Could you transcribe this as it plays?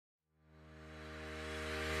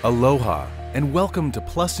Aloha and welcome to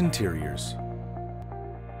Plus Interiors.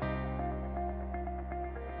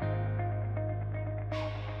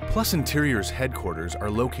 Plus Interiors headquarters are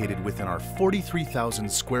located within our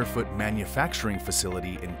 43,000 square foot manufacturing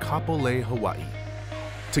facility in Kapolei, Hawaii.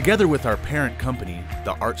 Together with our parent company,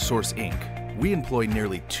 the ArtSource Inc., we employ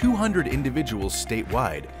nearly 200 individuals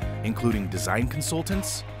statewide, including design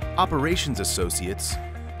consultants, operations associates,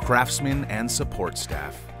 craftsmen, and support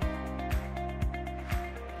staff.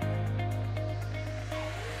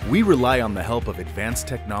 We rely on the help of advanced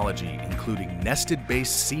technology, including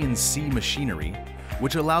nested-based CNC machinery,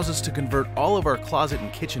 which allows us to convert all of our closet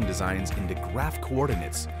and kitchen designs into graph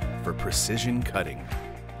coordinates for precision cutting.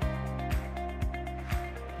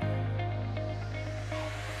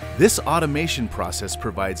 This automation process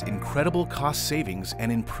provides incredible cost savings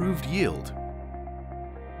and improved yield.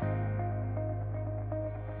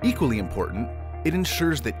 Equally important, it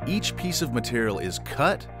ensures that each piece of material is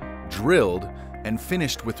cut, drilled, and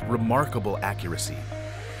finished with remarkable accuracy.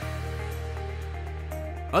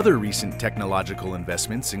 Other recent technological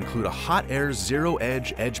investments include a hot air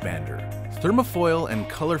zero-edge edge bander, thermofoil and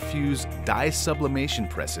color-fused dye sublimation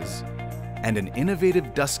presses, and an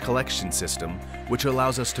innovative dust collection system which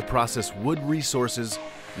allows us to process wood resources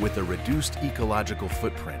with a reduced ecological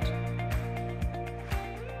footprint.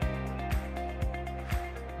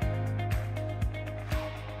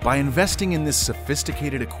 By investing in this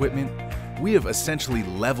sophisticated equipment, we have essentially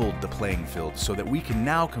leveled the playing field so that we can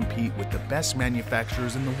now compete with the best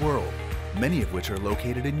manufacturers in the world, many of which are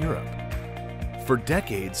located in Europe. For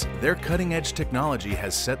decades, their cutting-edge technology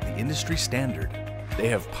has set the industry standard. They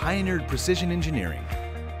have pioneered precision engineering.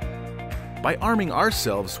 By arming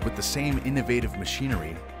ourselves with the same innovative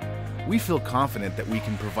machinery, we feel confident that we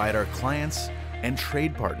can provide our clients and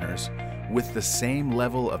trade partners with the same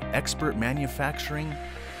level of expert manufacturing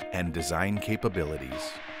and design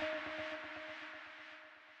capabilities.